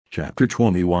Chapter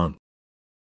 21.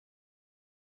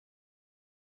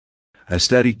 I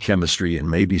studied chemistry in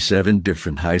maybe 7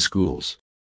 different high schools.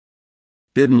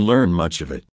 Didn't learn much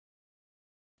of it.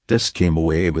 Just came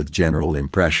away with general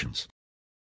impressions.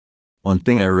 One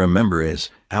thing I remember is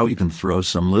how you can throw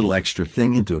some little extra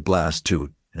thing into a glass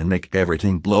tube and make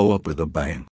everything blow up with a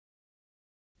bang.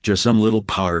 Just some little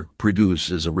power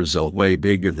produces a result way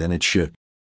bigger than it should.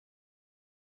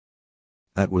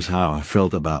 That was how I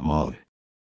felt about Molly.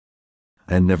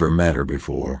 I'd never met her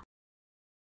before.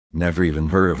 Never even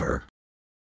heard of her.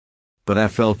 But I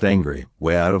felt angry,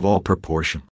 way out of all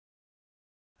proportion.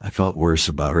 I felt worse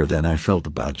about her than I felt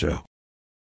about Joe.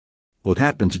 What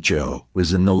happened to Joe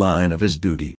was in the line of his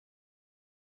duty.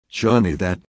 Joe knew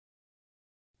that.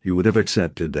 He would have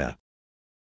accepted that.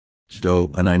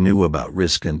 Joe and I knew about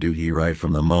risk and duty right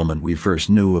from the moment we first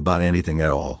knew about anything at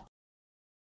all.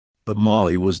 But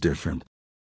Molly was different.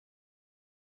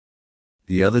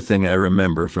 The other thing I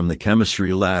remember from the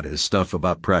chemistry lab is stuff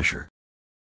about pressure.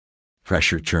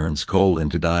 Pressure turns coal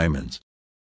into diamonds.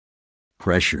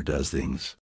 Pressure does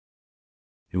things.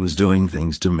 It was doing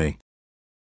things to me.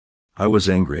 I was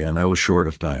angry and I was short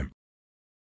of time.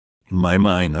 In my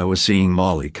mind, I was seeing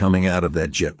Molly coming out of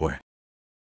that jetway,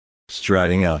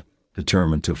 striding out,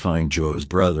 determined to find Joe's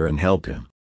brother and help him,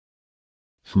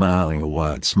 smiling a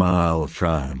wide smile of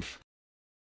triumph,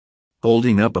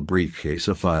 holding up a briefcase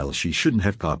of files she shouldn't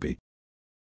have copied,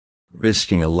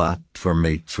 risking a lot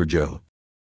for Joe.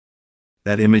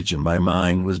 That image in my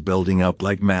mind was building up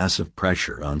like massive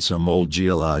pressure on some old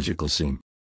geological seam.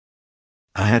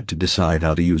 I had to decide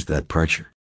how to use that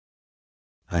pressure.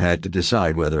 I had to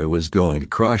decide whether it was going to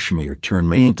crush me or turn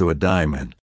me into a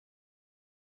diamond.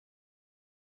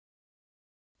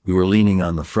 We were leaning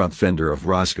on the front fender of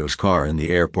Roscoe's car in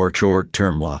the airport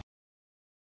short-term lot,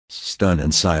 stunned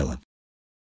and silent.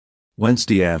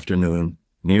 Wednesday afternoon,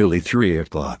 nearly 3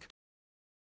 o'clock.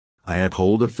 I had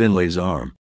hold of Finley's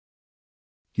arm.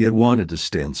 He had wanted to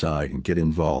stay inside and get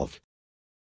involved.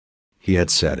 He had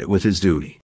said it was his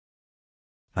duty.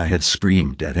 I had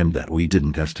screamed at him that we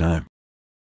didn't have time.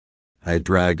 I had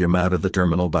dragged him out of the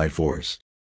terminal by force.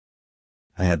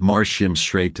 I had marched him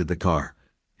straight to the car,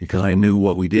 because I knew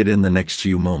what we did in the next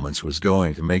few moments was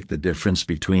going to make the difference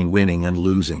between winning and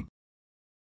losing.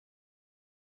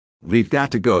 "We've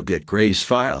got to go get Gray's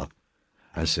file,"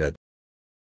 I said.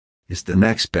 "It's the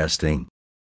next best thing."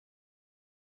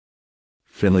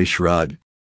 Finley shrugged,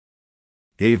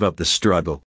 gave up the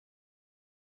struggle.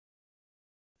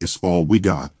 "It's all we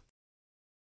got."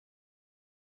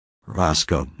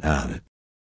 Roscoe nodded.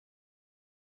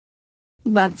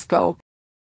 "Let's go."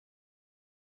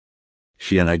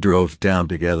 She and I drove down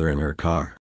together in her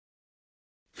car.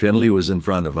 Finley was in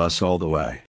front of us all the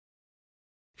way.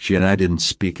 She and I didn't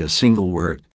speak a single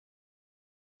word.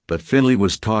 But Finley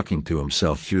was talking to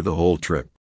himself through the whole trip.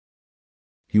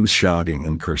 He was shouting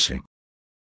and cursing.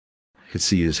 I could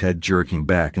see his head jerking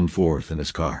back and forth in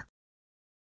his car,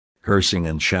 cursing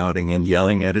and shouting and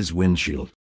yelling at his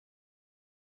windshield.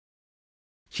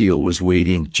 Keel was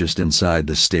waiting just inside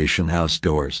the station house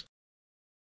doors,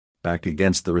 back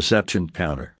against the reception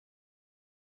counter,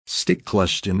 stick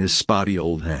clutched in his spotty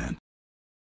old hand.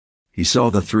 He saw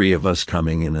the 3 of us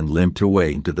coming in and limped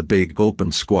away into the big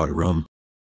open squad room,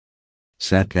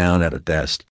 sat down at a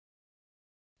desk,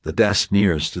 the desk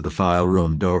nearest to the file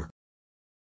room door.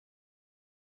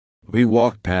 We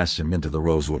walked past him into the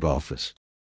Rosewood office,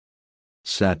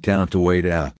 sat down to wait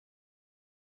out.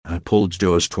 I pulled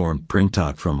Joe's torn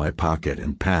printout from my pocket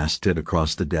and passed it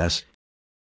across the desk.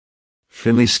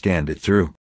 Finley scanned it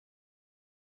through.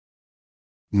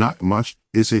 "Not much,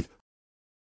 is it?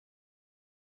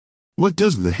 What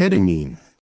does the heading mean?"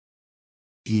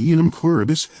 "Enum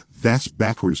pluribus, that's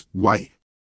backwards, why?"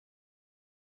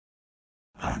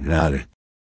 I nodded.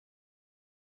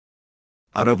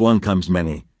 "Out of one comes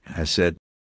many," I said.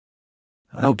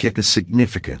 "I don't get the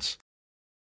significance."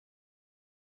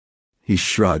 He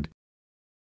shrugged,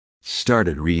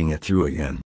 started reading it through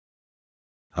again.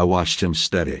 I watched him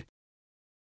study.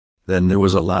 Then there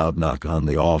was a loud knock on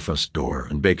the office door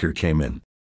and Baker came in.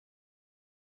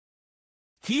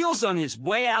 Keel's on his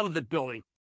way out of the building.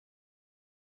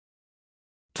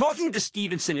 Talking to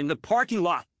Stevenson in the parking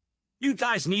lot. You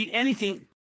guys need anything?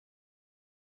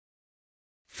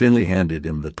 Finley handed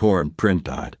him the torn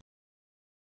printout.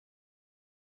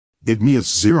 "Give me a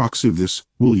Xerox of this,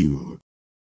 will you?"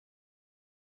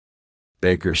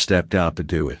 Baker stepped out to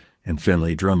do it, and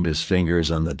Finley drummed his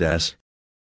fingers on the desk.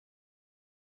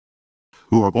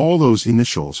 "Who are all those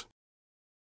initials?"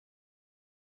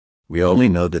 "We only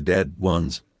know the dead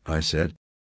ones," I said.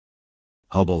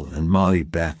 "Hubble and Molly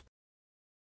Beth.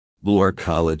 Blue are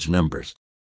college numbers."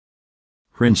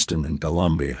 Princeton and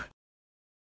Columbia.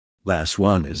 Last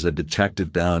one is a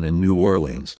detective down in New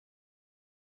Orleans.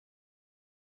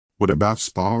 What about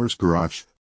Spauer's garage?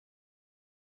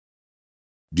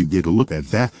 Did you get a look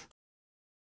at that?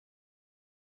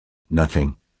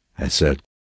 Nothing, I said.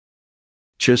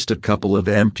 Just a couple of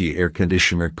empty air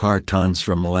conditioner cartons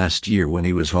from last year when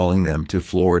he was hauling them to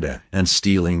Florida and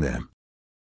stealing them.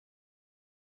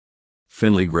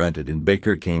 Finley grunted and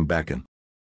Baker came back and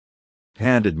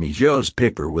handed me Joe's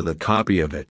paper with a copy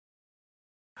of it.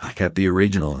 I kept the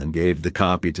original and gave the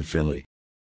copy to Finley.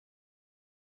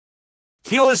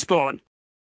 Feel the spoon.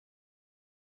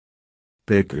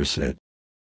 Baker said.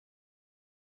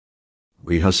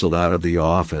 We hustled out of the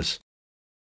office.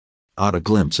 Caught a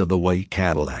glimpse of the white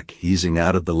Cadillac easing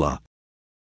out of the lot.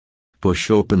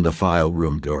 Pushed open the file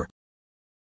room door.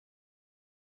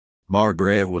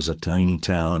 Margrave was a tiny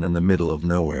town in the middle of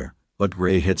nowhere, but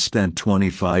Ray had spent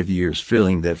 25 years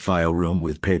filling that file room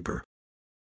with paper.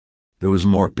 There was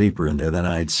more paper in there than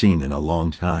I'd seen in a long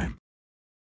time.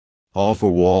 All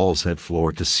four walls had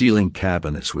floor-to-ceiling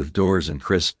cabinets with doors in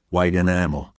crisp white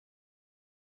enamel.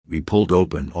 We pulled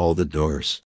open all the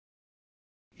doors.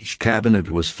 Each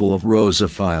cabinet was full of rows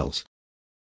of files.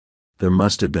 There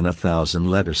must have been 1,000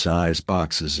 letter-sized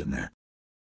boxes in there.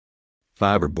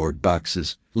 Fiberboard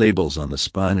boxes, labels on the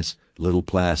spines, little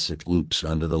plastic loops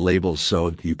under the labels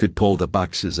so you could pull the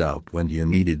boxes out when you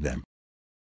needed them.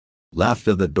 Left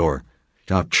of the door,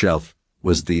 top shelf,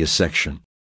 was the section.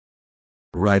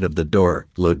 Right of the door,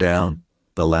 low down,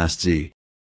 the last Z.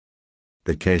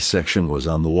 The K section was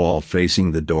on the wall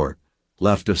facing the door,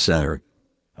 left of center,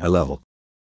 eye level.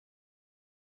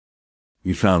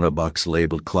 We found a box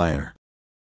labeled Kleiner.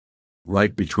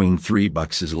 Right between 3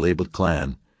 boxes labeled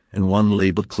Clan, and 1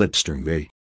 labeled Clipstring Bay.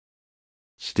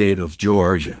 State of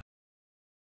Georgia.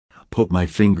 I put my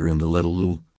finger in the little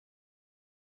loop.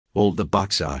 Pulled the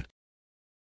box out.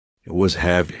 It was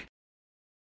heavy.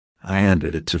 I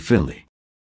handed it to Finley.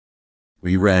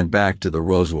 We ran back to the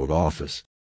Rosewood office.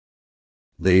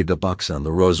 Laid the box on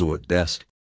the Rosewood desk.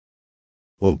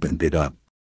 Opened it up.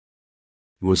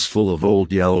 It was full of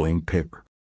old yellowing paper.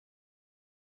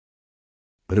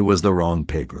 But it was the wrong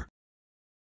paper.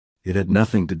 It had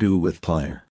nothing to do with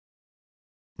Kleiner.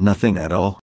 Nothing at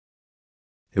all.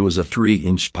 It was a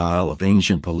 3-inch pile of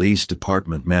ancient police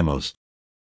department memos.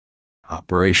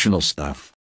 Operational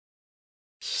stuff.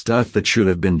 Stuff that should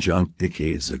have been junk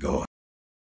decades ago.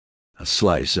 A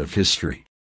slice of history.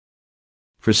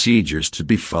 Procedures to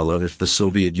be followed if the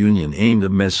Soviet Union aimed a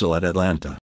missile at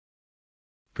Atlanta.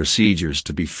 Procedures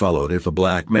to be followed if a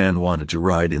black man wanted to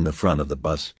ride in the front of the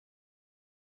bus.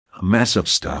 A mess of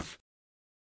stuff.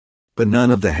 But none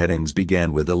of the headings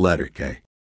began with the letter K.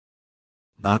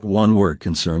 Not one word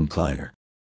concerned Kleiner.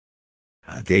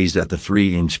 I gazed at the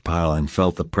 3-inch pile and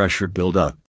felt the pressure build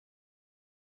up.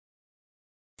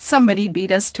 Somebody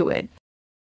beat us to it.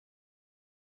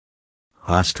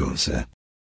 Hosko said.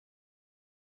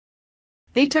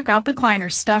 They took out the Kleiner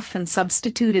stuff and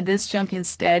substituted this junk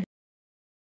instead.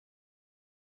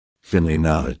 Finley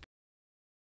nodded.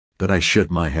 But I shook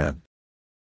my head.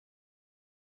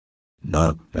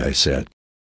 No, I said.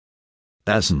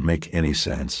 Doesn't make any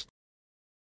sense.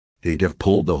 They'd have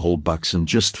pulled the whole box and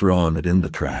just thrown it in the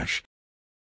trash.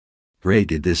 Ray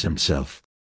did this himself.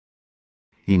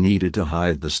 He needed to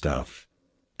hide the stuff,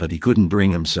 but he couldn't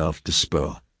bring himself to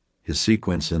spill his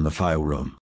sequence in the file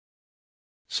room.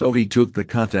 So he took the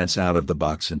contents out of the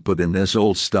box and put in this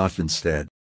old stuff instead.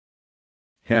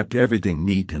 Kept everything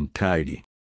neat and tidy.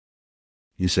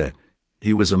 He said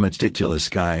he was a meticulous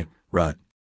guy, right?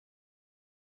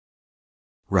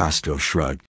 Roscoe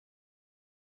shrugged.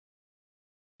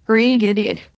 Greg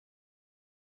idiot.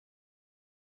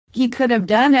 He could have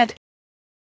done it.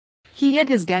 He hid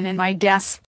his gun in my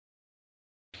desk.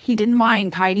 He didn't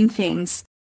mind hiding things.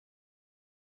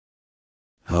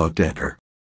 I looked at her.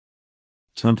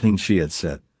 Something she had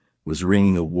said was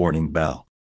ringing a warning bell.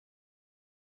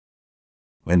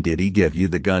 When did he give you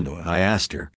the gun? I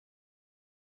asked her.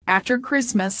 After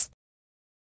Christmas.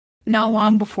 Not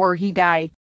long before he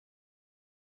died.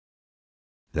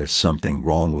 There's something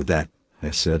wrong with that,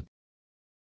 I said.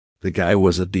 The guy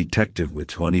was a detective with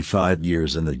 25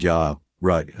 years in the job,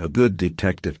 right? A good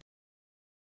detective.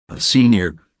 A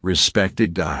senior,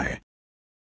 respected guy.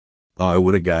 Why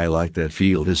would a guy like that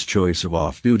feel his choice of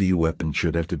off-duty weapon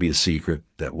should have to be a secret?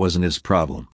 That wasn't his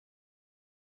problem.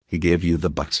 He gave you the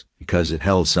box because it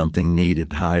held something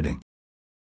needed hiding.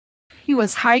 He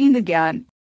was hiding the gun.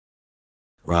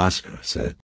 Roscoe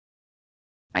said.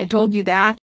 I told you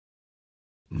that.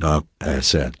 No, I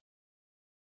said.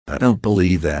 I don't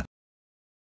believe that.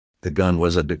 The gun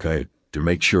was a decoy to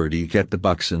make sure he kept the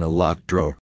box in a locked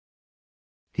drawer.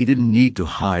 He didn't need to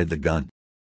hide the gun.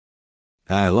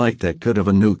 I like that could have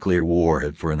a nuclear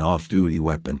warhead for an off-duty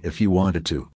weapon if he wanted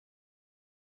to.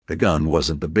 The gun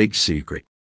wasn't the big secret.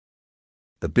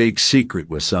 The big secret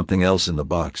was something else in the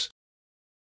box.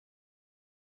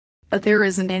 But there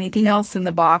isn't anything else in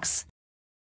the box.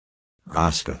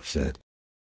 Roscoe said.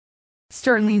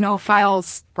 Certainly no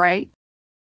files, right?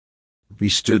 We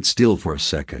stood still for a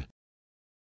second.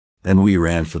 Then we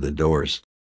ran for the doors.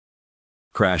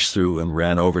 Crashed through and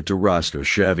ran over to Roscoe's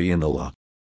Chevy in the lot.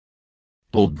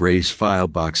 Pulled Gray's file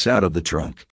box out of the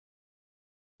trunk.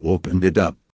 Opened it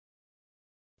up.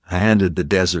 I handed the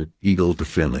Desert Eagle to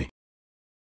Finley.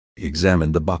 He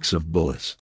examined the box of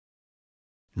bullets.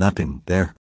 Nothing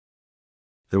there.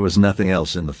 There was nothing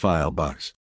else in the file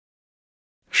box.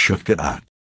 Shook it out.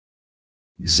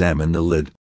 Examined the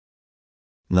lid.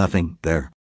 Nothing there.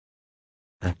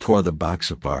 I tore the box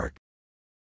apart.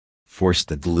 Forced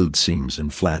the glued seams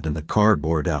and flattened the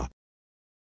cardboard out.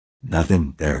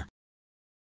 Nothing there.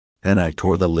 Then I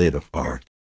tore the lid apart.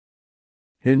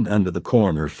 Hidden under the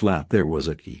corner flap there was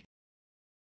a key.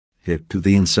 Hit to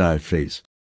the inside face.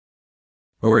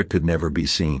 Or it could never be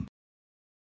seen.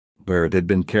 Where it had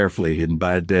been carefully hidden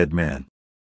by a dead man.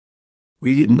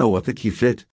 We didn't know what the key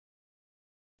fit.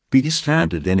 We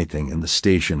discounted anything in the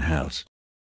station house.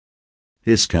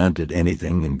 Discounted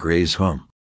anything in Gray's home.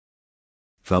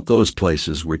 Felt those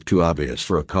places were too obvious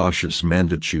for a cautious man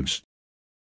to choose.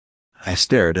 I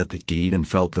stared at the key and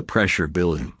felt the pressure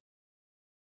building.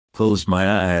 Closed my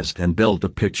eyes and built a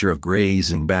picture of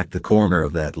grazing back the corner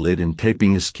of that lid and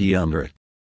taping his key under it.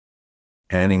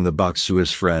 Handing the box to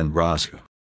his friend Roscoe.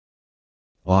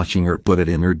 Watching her put it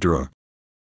in her drawer.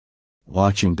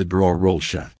 Watching the drawer roll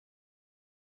shut.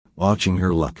 Watching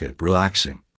her look at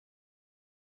relaxing.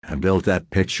 I built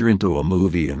that picture into a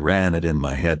movie and ran it in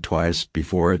my head twice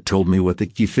before it told me what the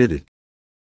key fitted.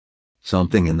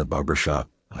 Something in the barber shop,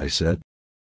 I said.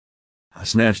 I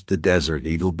snatched the Desert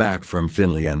Eagle back from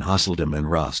Finley and hustled him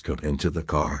and Roscoe into the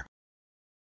car.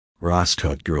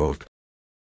 Roscoe drove.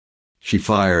 She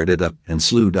fired it up and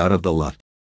slewed out of the lot.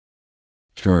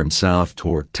 Turned south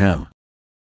toward town.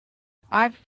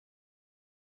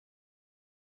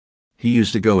 He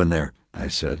used to go in there, I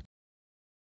said.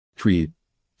 3,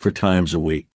 4 times a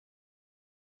week.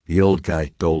 The old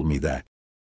guy told me that.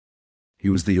 He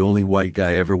was the only white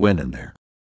guy ever went in there.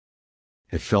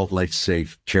 It felt like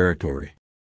safe territory.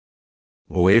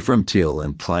 Away from Till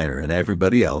and Kleiner and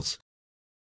everybody else.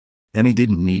 And he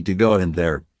didn't need to go in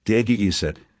there, did he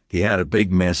said. He had a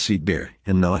big messy beard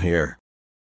and no hair.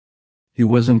 He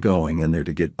wasn't going in there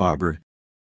to get bobbered.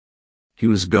 He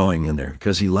was going in there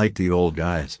because he liked the old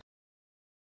guys.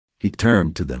 He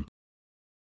turned to them.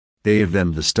 Gave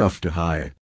them the stuff to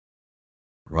hide.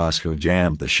 Roscoe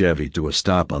jammed the Chevy to a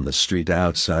stop on the street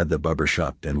outside the barber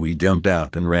shop and we jumped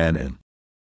out and ran in.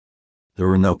 There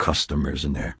were no customers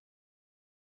in there.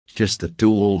 Just the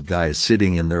 2 old guys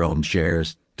sitting in their own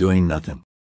chairs, doing nothing.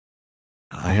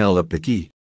 I held up the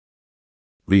key.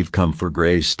 We've come for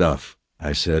Gray's stuff,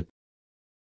 I said.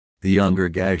 The younger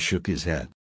guy shook his head.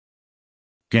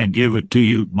 Can't give it to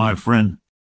you, my friend.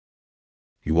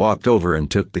 He walked over and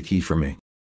took the key from me.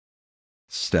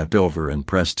 Stepped over and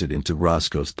pressed it into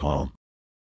Roscoe's palm.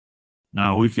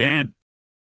 Now we can't.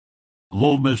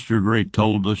 Old Mr. Gray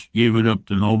told us give it up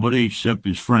to nobody except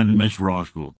his friend Miss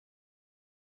Roscoe.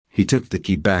 He took the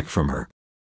key back from her.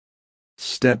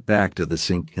 Stepped back to the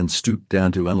sink and stooped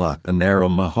down to unlock a narrow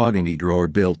mahogany drawer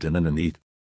built in underneath.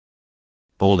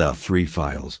 Pulled out 3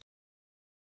 files.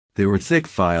 They were thick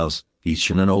files, each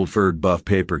in an old furred buff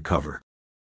paper cover.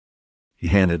 He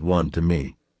handed one to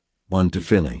me, one to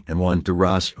Finley, and one to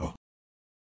Roscoe.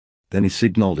 Then he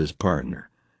signaled his partner,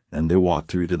 and they walked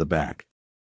through to the back.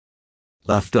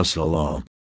 Left us alone.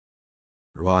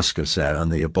 Roscoe sat on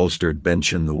the upholstered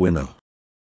bench in the window.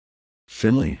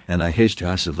 Finley and I hitched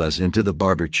us into the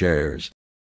barber chairs.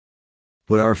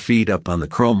 Put our feet up on the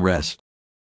chrome rest.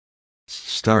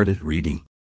 Started reading.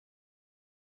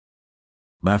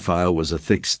 My file was a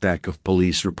thick stack of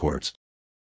police reports.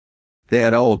 They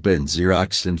had all been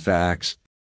Xeroxed and faxed.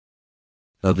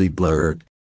 Ugly blurred.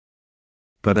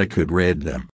 But I could read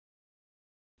them.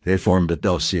 They formed a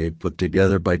dossier put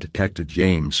together by Detective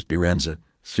James Speranza,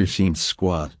 13th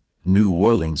Squad, New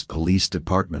Orleans Police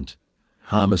Department,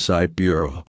 Homicide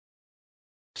Bureau.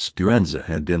 Speranza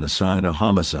had been assigned a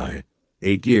homicide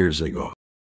 8 years ago.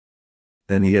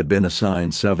 Then he had been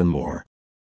assigned 7 more.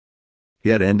 He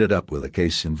had ended up with a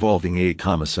case involving 8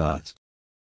 homicides.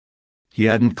 He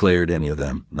hadn't cleared any of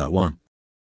them, not one.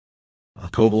 A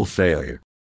total failure.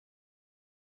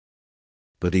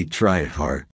 But he tried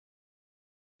hard.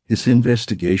 His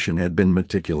investigation had been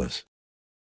meticulous.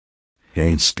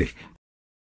 ain't stick.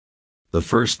 The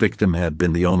first victim had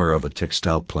been the owner of a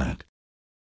textile plant,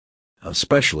 a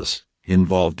specialist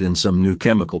involved in some new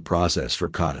chemical process for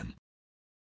cotton.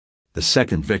 The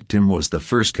second victim was the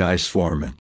first guy's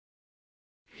foreman.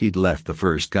 He'd left the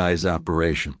first guy's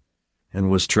operation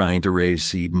and was trying to raise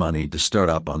seed money to start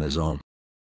up on his own.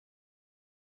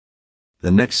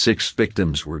 The next 6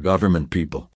 victims were government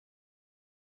people,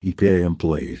 EPA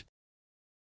employees.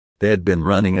 They had been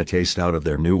running a case out of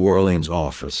their New Orleans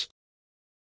office.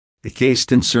 The case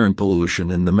concerned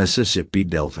pollution in the Mississippi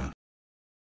Delta.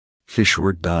 Fish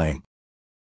were dying.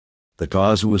 The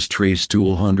cause was traced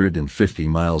 250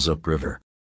 miles upriver.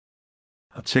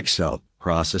 A textile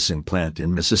processing plant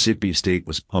in Mississippi State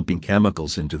was pumping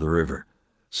chemicals into the river,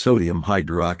 sodium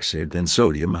hydroxide and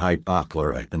sodium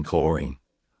hypochlorite and chlorine,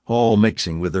 all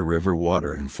mixing with the river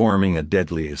water and forming a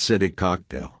deadly acidic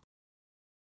cocktail.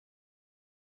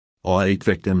 All 8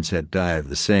 victims had died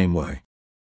the same way.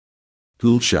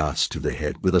 2 shots to the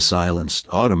head with a silenced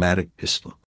automatic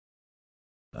pistol.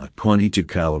 A .22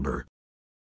 caliber.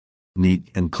 Neat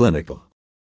and clinical.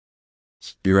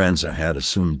 Speranza had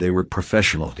assumed they were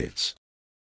professional hits.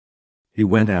 He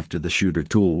went after the shooter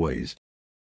toolways.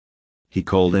 He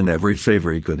called in every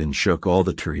favor he could and shook all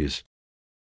the trees.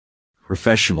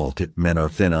 Professional hit men are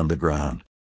thin on the ground.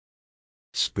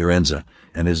 Speranza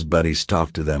and his buddies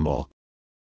talked to them all.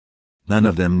 None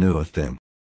of them knew a thing.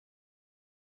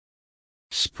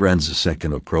 Speranza's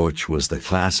second approach was the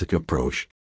classic approach.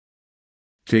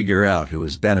 Figure out who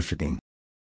was benefiting.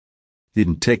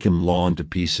 Didn't take him long to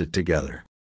piece it together.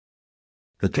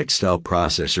 The textile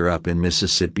processor up in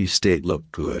Mississippi State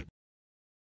looked good.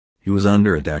 He was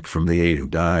under attack from the 8 who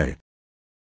died.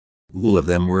 All of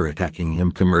them were attacking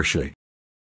him commercially.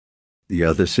 The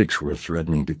other 6 were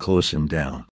threatening to close him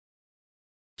down.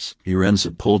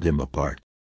 Speranza pulled him apart,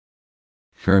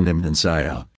 turned him inside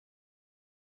out.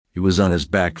 He was on his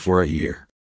back for a year.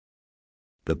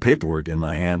 The paperwork in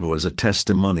my hand was a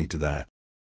testimony to that.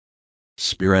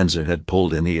 Speranza had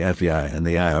pulled in the FBI and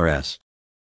the IRS.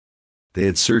 They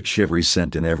had searched every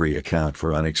cent in every account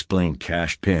for unexplained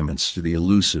cash payments to the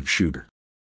elusive shooter.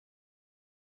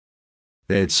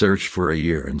 They had searched for a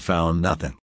year and found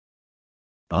nothing.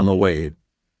 On the way,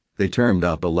 they turned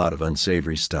up a lot of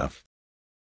unsavory stuff.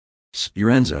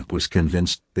 Speranza was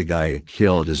convinced the guy had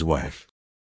killed his wife.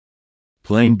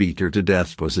 Plain beat her to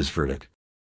death was his verdict.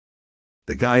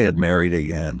 The guy had married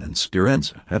again, and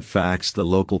Speranza had faxed the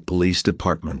local police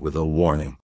department with a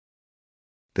warning.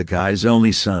 The guy's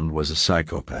only son was a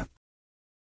psychopath.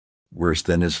 Worse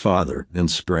than his father, in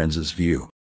Speranza's view.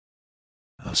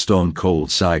 A stone-cold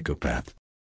psychopath.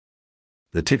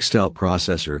 The textile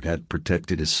processor had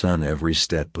protected his son every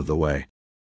step of the way.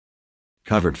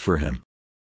 Covered for him.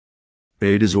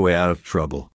 Paid his way out of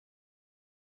trouble.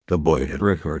 The boy had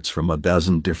records from a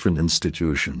dozen different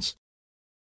institutions.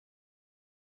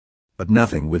 But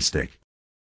nothing would stick.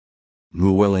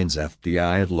 New Orleans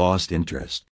FBI had lost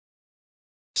interest.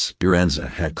 Speranza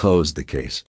had closed the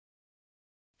case.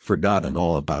 Forgotten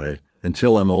all about it,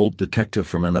 until an old detective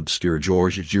from an obscure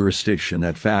Georgia jurisdiction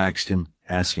had faxed him,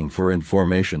 asking for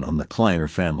information on the Kleiner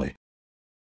family.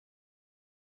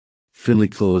 Finley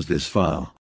closed his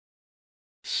file.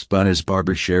 Spun his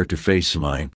barber chair to face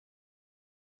mine.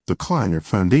 The Kleiner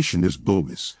Foundation is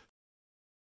bogus.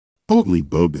 Totally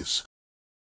bogus.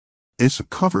 It's a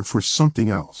cover for something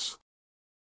else.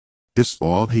 It's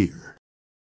all here.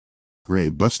 Gray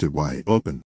busted wide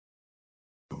open.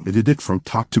 Audited it from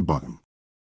top to bottom.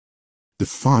 The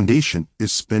foundation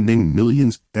is spending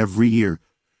millions every year,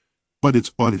 but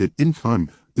its audited income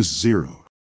is zero.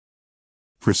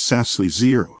 Precisely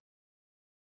zero.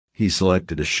 He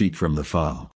selected a sheet from the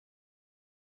file.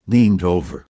 Leaned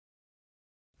over.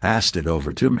 Passed it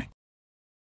over to me.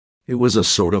 It was a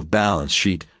sort of balance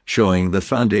sheet showing the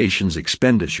foundation's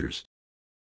expenditures.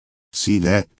 See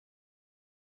that?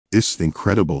 It's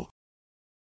incredible.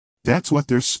 That's what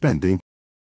they're spending.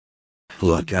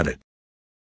 Look at it.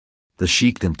 The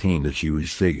sheet contained a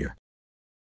huge figure.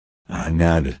 I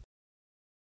nodded.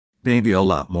 Maybe a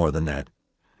lot more than that,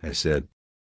 I said.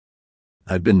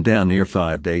 I'd been down here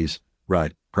 5 days,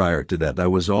 right. Prior to that I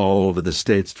was all over the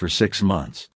States for 6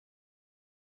 months.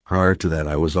 Prior to that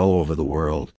I was all over the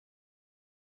world.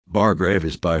 Margrave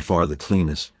is by far the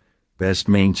cleanest, best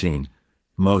maintained,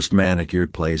 most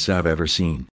manicured place I've ever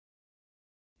seen.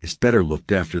 It's better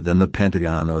looked after than the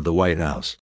Pentagon or the White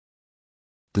House.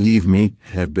 Believe me,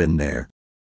 I've been there.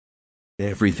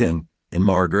 Everything in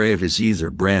Margrave is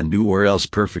either brand new or else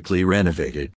perfectly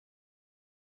renovated.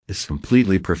 It's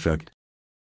completely perfect.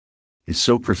 It's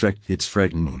so perfect it's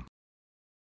frightening.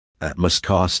 That must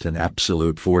cost an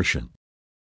absolute fortune.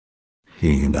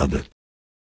 He nodded.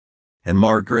 And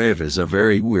Margrave is a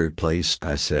very weird place,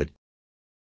 I said.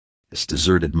 It's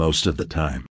deserted most of the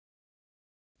time.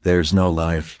 There's no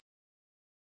life.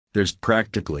 There's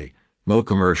practically no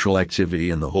commercial activity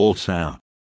in the whole town.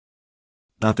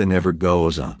 Nothing ever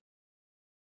goes on.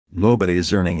 Nobody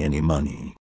is earning any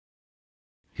money.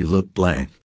 He looked blank.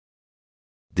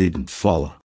 Didn't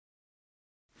follow.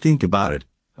 Think about it,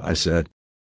 I said.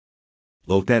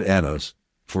 Look at Anna's,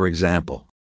 for example.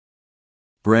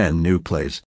 Brand new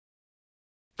place.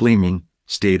 Gleaming,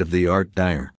 state-of-the-art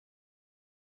diner.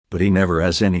 But he never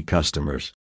has any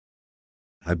customers.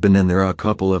 I've been in there a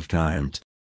couple of times.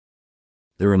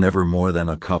 There are never more than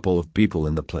a couple of people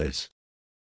in the place.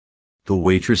 The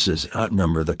waitresses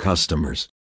outnumber the customers.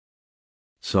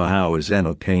 So how is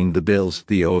Anna paying the bills,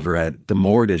 the overhead, the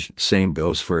mortgage? Same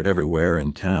goes for it everywhere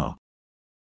in town.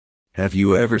 Have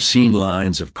you ever seen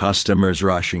lines of customers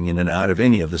rushing in and out of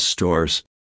any of the stores?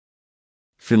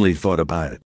 Finley thought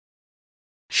about it.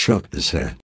 Shook his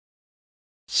head.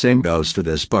 Same goes for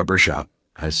this barber shop,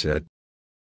 I said.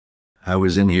 I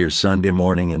was in here Sunday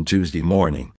morning and Tuesday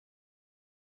morning.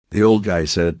 The old guy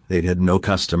said they'd had no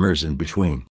customers in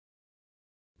between.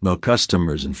 No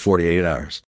customers in 48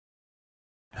 hours.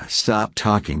 I stopped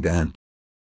talking then.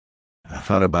 I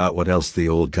thought about what else the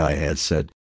old guy had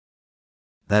said.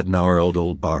 That gnarled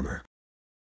old barber.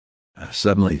 I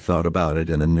suddenly thought about it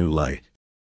in a new light.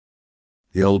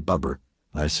 The old barber,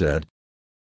 I said.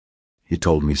 He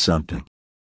told me something.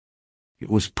 It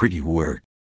was pretty weird.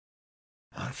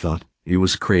 I thought he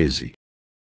was crazy.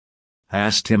 I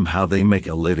asked him how they make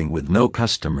a living with no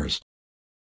customers.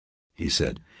 He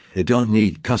said, they don't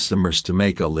need customers to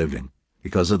make a living,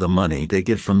 because of the money they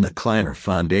get from the Kleiner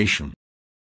Foundation.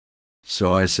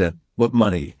 So I said, what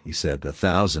money? He said,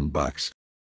 $1,000.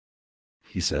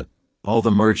 He said, all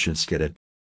the merchants get it.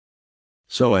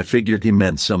 So I figured he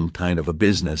meant some kind of a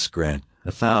business grant,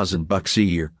 $1,000 a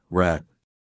year, right?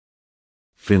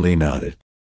 Finley nodded.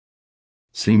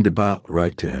 Seemed about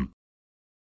right to him.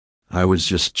 I was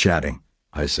just chatting,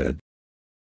 I said.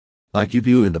 Like you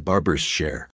do in the barber's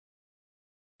share.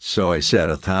 So I said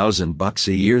 $1,000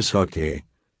 a year's okay,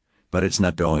 but it's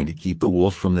not going to keep the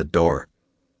wolf from the door.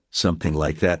 Something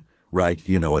like that, right?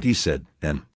 You know what he said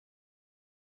then.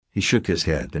 He shook his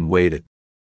head and waited.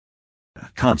 I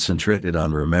concentrated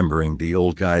on remembering the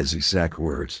old guy's exact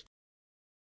words.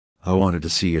 I wanted to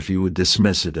see if he would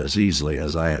dismiss it as easily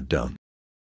as I had done.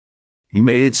 He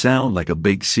made it sound like a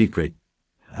big secret,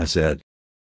 I said.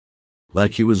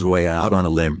 Like he was way out on a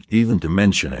limb even to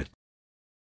mention it.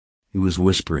 He was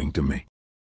whispering to me.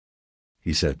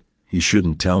 He said he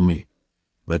shouldn't tell me,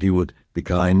 but he would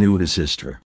because I knew his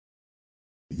sister.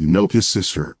 You know his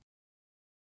sister?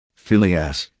 Philly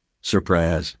asked,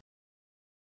 surprised.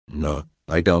 No,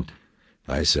 I don't,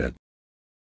 I said.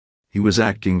 He was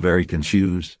acting very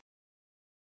confused.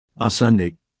 On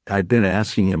Sunday, I'd been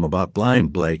asking him about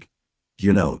Blind Blake,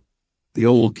 you know, the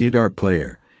old guitar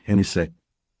player, and he said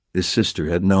his sister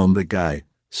had known the guy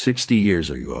 60 years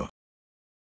ago.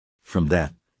 From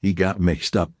that, he got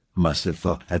mixed up, must have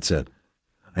thought, I'd said.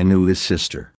 I knew his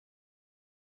sister.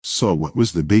 So what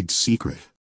was the big secret?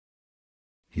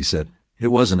 He said, it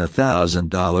wasn't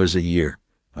 $1,000 a year,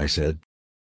 I said.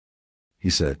 He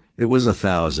said, it was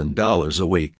 $1,000 a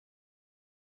week.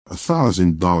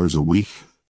 $1,000 a week?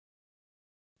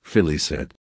 Philly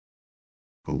said.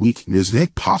 A week? Is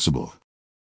that possible?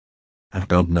 I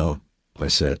don't know, I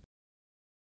said.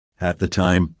 At the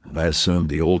time, I assumed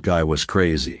the old guy was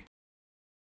crazy.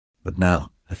 But now,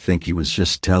 I think he was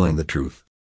just telling the truth.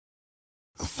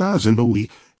 $1,000 a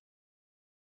week?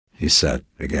 He said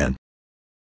again.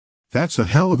 That's a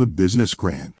hell of a business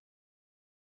grant.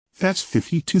 That's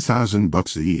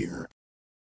 $52,000 a year.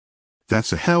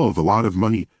 That's a hell of a lot of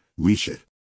money, we should.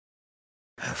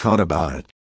 I thought about it.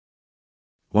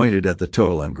 Pointed at the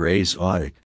total on Gray's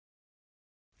audit.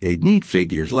 They'd need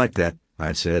figures like that,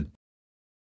 I said.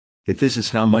 If this is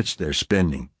how much they're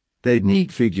spending, they'd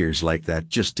need figures like that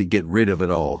just to get rid of it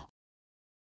all.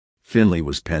 Finley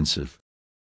was pensive.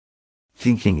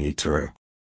 Thinking it through.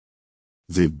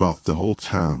 They've bought the whole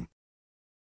town.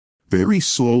 Very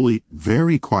slowly,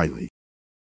 very quietly.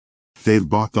 They've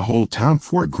bought the whole town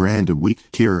for $1,000 a week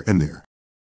here and there.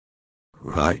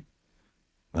 Right,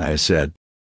 I said.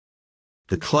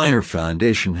 The Kleiner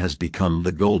Foundation has become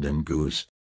the golden goose.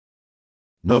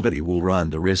 Nobody will run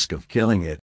the risk of killing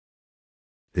it.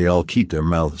 They all keep their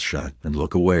mouths shut and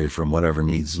look away from whatever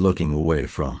needs looking away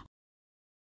from.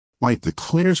 Like the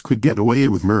Claires could get away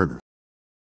with murder.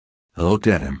 I looked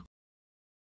at him.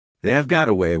 They have got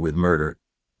away with murder,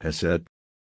 I said.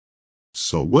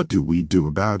 So what do we do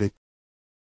about it?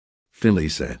 Finley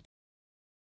said.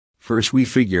 First we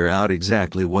figure out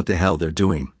exactly what the hell they're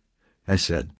doing, I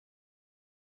said.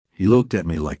 He looked at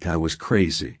me like I was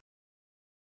crazy.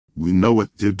 We know what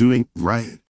they're doing,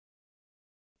 right?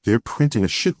 They're printing a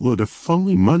shitload of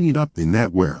phony money up in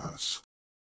that warehouse.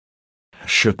 I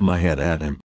shook my head at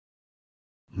him.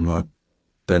 No,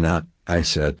 they're not, I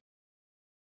said.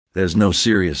 There's no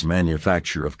serious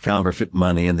manufacture of counterfeit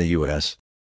money in the U.S.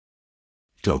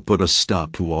 Don't put a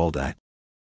stop to all that.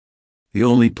 The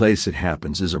only place it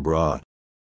happens is abroad.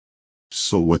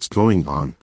 So what's going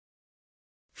on?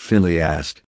 Finley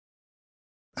asked.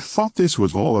 I thought this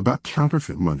was all about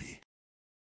counterfeit money.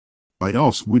 Why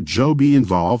else would Joe be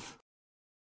involved?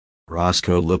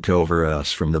 Roscoe looked over at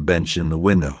us from the bench in the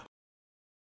window.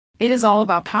 It is all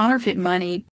about counterfeit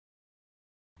money.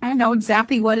 I know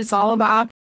exactly what it's all about.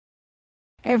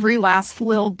 Every last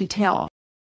little detail.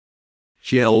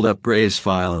 She held up Ray's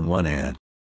file in one hand.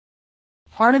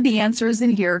 Part of the answer is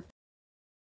in here.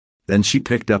 Then she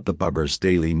picked up the Bubber's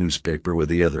daily newspaper with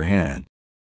the other hand.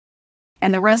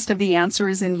 And the rest of the answer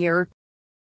is in here.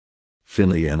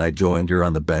 Finley and I joined her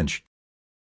on the bench.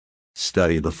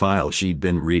 Studied the file she'd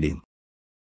been reading.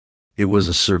 It was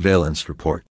a surveillance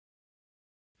report.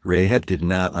 Ray had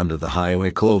hidden out under the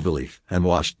highway cloverleaf and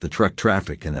watched the truck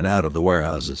traffic in and out of the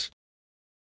warehouses.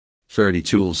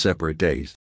 32 separate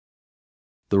days.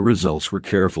 The results were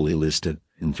carefully listed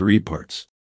in 3 parts.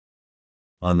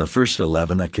 On the first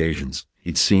 11 occasions,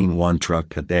 he'd seen 1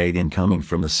 truck a day incoming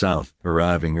from the south,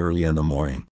 arriving early in the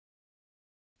morning.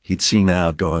 He'd seen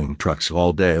outgoing trucks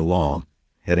all day long,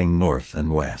 heading north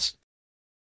and west.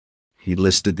 He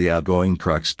listed the outgoing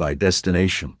trucks by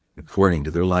destination, according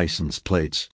to their license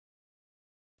plates.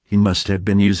 He must have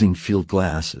been using field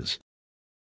glasses.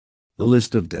 The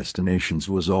list of destinations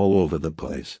was all over the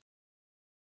place.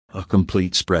 A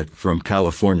complete spread from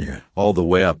California all the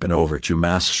way up and over to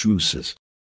Massachusetts.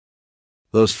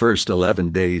 Those first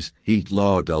 11 days, he'd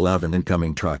logged 11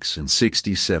 incoming trucks and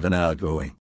 67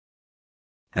 outgoing.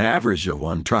 An average of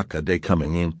 1 truck a day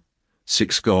coming in,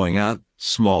 6 going out,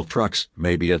 small trucks,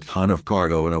 maybe a ton of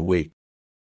cargo in a week.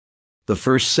 The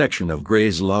first section of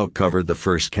Gray's log covered the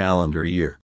first calendar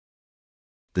year.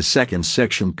 The second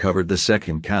section covered the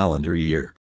second calendar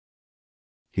year.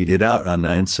 He'd hit out on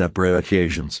 9 separate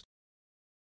occasions.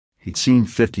 He'd seen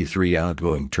 53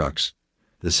 outgoing trucks,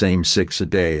 the same 6 a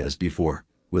day as before,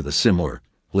 with a similar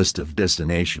list of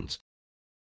destinations.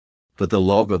 But the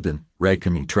log of the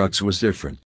incoming trucks was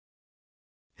different.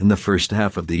 In the first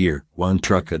half of the year, 1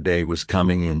 truck a day was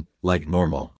coming in, like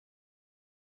normal.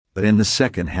 But in the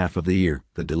second half of the year,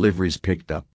 the deliveries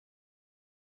picked up.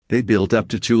 They built up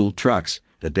to 2 trucks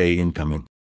a day incoming.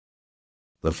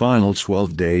 The final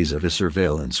 12 days of his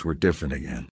surveillance were different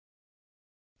again.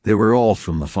 They were all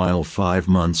from the final 5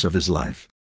 months of his life.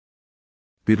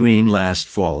 Between last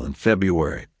fall and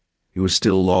February, he was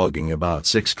still logging about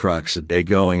 6 trucks a day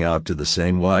going out to the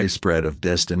same wide spread of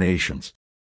destinations.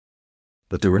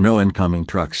 But there were no incoming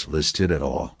trucks listed at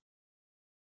all.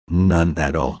 None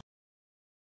at all.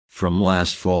 From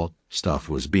last fall, stuff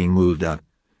was being moved out,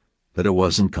 but it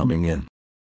wasn't coming in.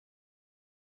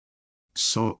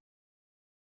 So,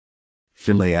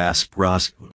 Finley asked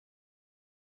Roscoe.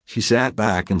 She sat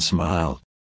back and smiled.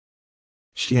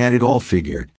 She had it all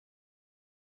figured.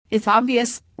 It's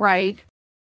obvious, right?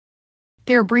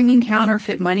 They're bringing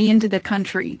counterfeit money into the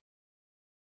country.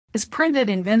 It's printed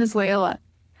in Venezuela.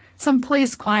 Some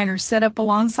place Kleiner set up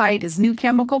alongside his new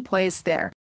chemical place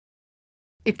there.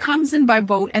 It comes in by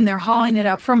boat and they're hauling it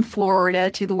up from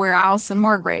Florida to the warehouse in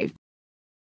Margrave.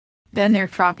 Then they're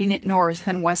trucking it north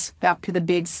and west back to the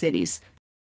big cities.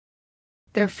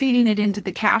 They're feeding it into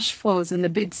the cash flows in the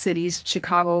big cities: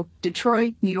 Chicago,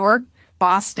 Detroit, New York,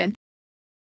 Boston.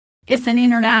 It's an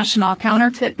international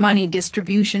counterfeit money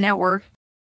distribution network.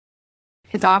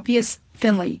 It's obvious,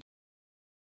 Finley.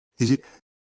 is it?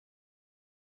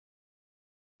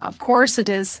 Of course it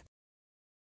is.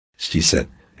 She said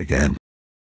again.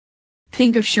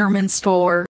 Think of Sherman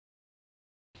Stoller.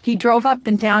 He drove up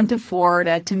and down to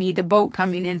Florida to meet the boat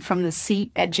coming in from the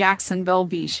sea at Jacksonville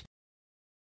Beach.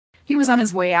 He was on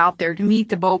his way out there to meet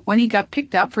the boat when he got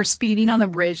picked up for speeding on the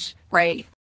bridge, right?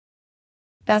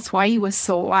 That's why he was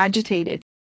so agitated.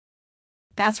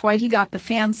 That's why he got the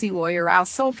fancy lawyer out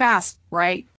so fast,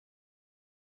 right?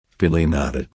 Finley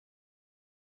nodded.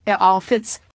 It all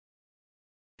fits.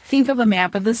 Think of a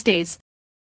map of the states.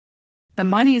 The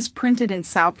money is printed in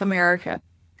South America,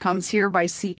 comes here by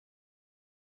sea,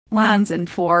 lands in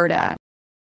Florida,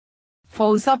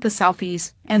 flows up the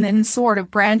southeast, and then sort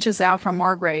of branches out from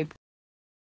Margrave,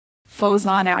 flows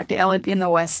on out to Ellet in the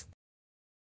west,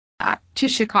 to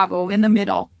Chicago in the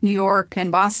middle, New York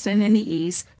and Boston in the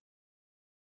east,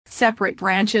 Separate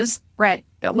branches, right?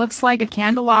 It looks like a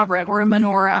candelabra or a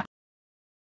menorah.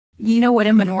 You know what a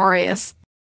menorah is?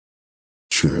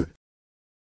 Sure.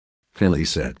 Finley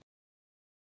said.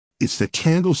 It's the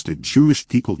candles that Jewish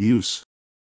people use.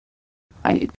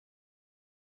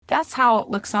 That's how it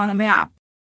looks on a map.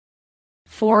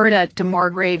 Florida to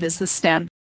Margrave is the stem.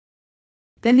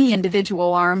 Then the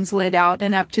individual arms lead out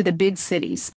and up to the big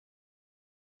cities.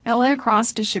 LA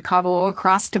across to Chicago,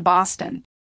 across to Boston.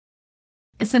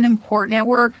 It's an important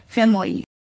network, Finley.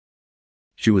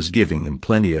 She was giving him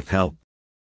plenty of help.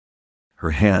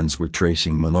 Her hands were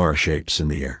tracing menorah shapes in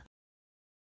the air.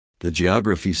 The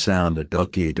geography sounded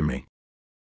okay to me.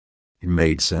 It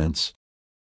made sense.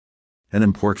 An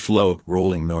import float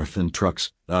rolling north in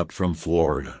trucks up from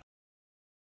Florida.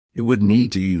 It would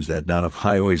need to use that knot of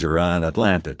highways around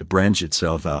Atlanta to branch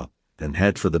itself out and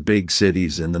head for the big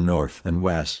cities in the north and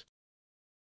west.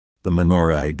 The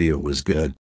menorah idea was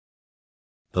good.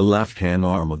 The left-hand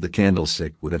arm of the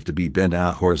candlestick would have to be bent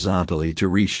out horizontally to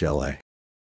reach LA.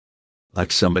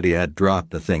 Like somebody had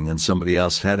dropped the thing and somebody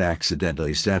else had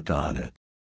accidentally stepped on it.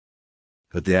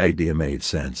 But the idea made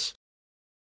sense.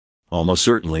 Almost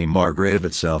certainly Margrave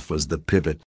itself was the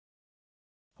pivot.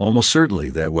 Almost certainly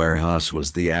that warehouse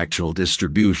was the actual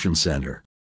distribution center.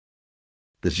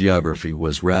 The geography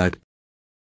was right.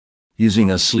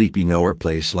 Using a sleepy nowhere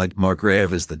place like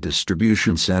Margrave as the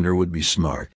distribution center would be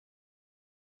smart.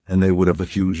 And they would have a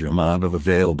huge amount of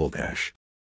available cash.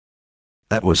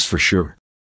 That was for sure.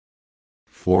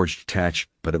 Forged cash,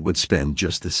 but it would spend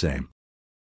just the same.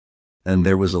 And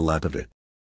there was a lot of it.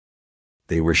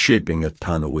 They were shipping a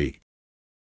ton a week.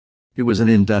 It was an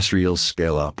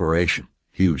industrial-scale operation,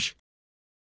 huge.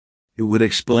 It would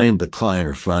explain the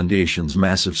Kleiner Foundation's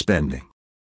massive spending.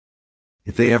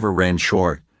 If they ever ran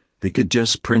short, they could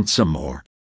just print some more.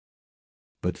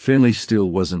 But Finley still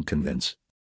wasn't convinced.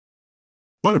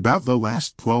 What about the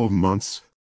last 12 months?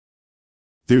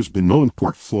 There's been no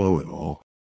import flow at all.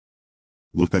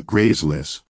 Look at Gray's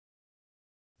list.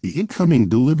 The incoming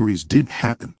deliveries did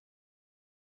happen.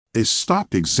 They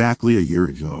stopped exactly a year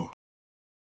ago.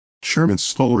 Sherman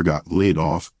Stoller got laid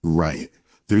off, right?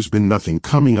 There's been nothing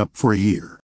coming up for a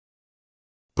year.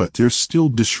 But they're still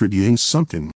distributing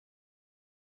something.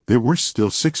 There were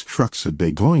still 6 trucks a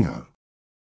day going out.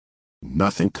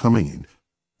 Nothing coming in,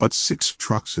 but 6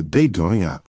 trucks a day going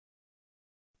out.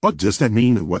 What does that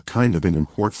mean? What kind of an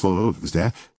import flow is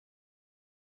that?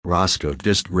 Roscoe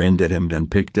just grinned at him and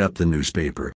picked up the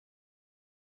newspaper.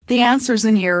 The answer's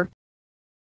in here.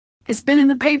 It's been in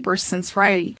the paper since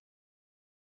Friday.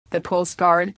 The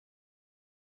postcard.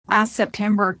 Last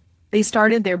September, they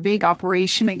started their big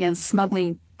operation against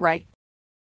smuggling, right?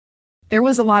 There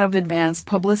was a lot of advance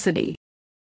publicity.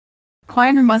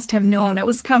 Kleiner must have known it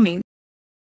was coming.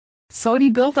 So he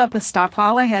built up a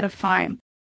stockpile ahead of time.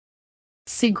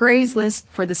 See Gray's list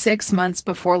for the 6 months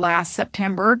before last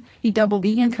September, he doubled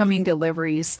the incoming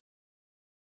deliveries.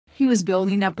 He was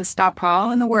building up a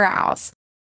stockpile in the warehouse.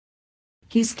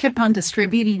 He's kept on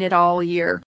distributing it all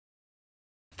year.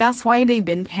 That's why they've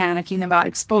been panicking about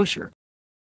exposure.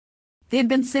 They've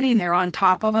been sitting there on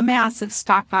top of a massive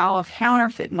stockpile of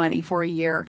counterfeit money for a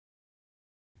year.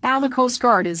 Now the Coast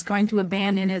Guard is going to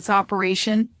abandon its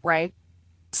operation, right?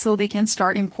 So they can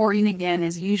start importing again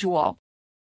as usual.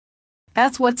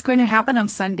 That's what's going to happen on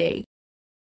Sunday.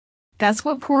 That's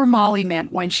what poor Molly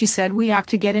meant when she said we have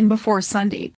to get in before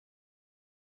Sunday.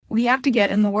 We have to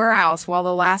get in the warehouse while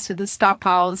the last of the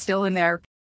stockpile is still in there.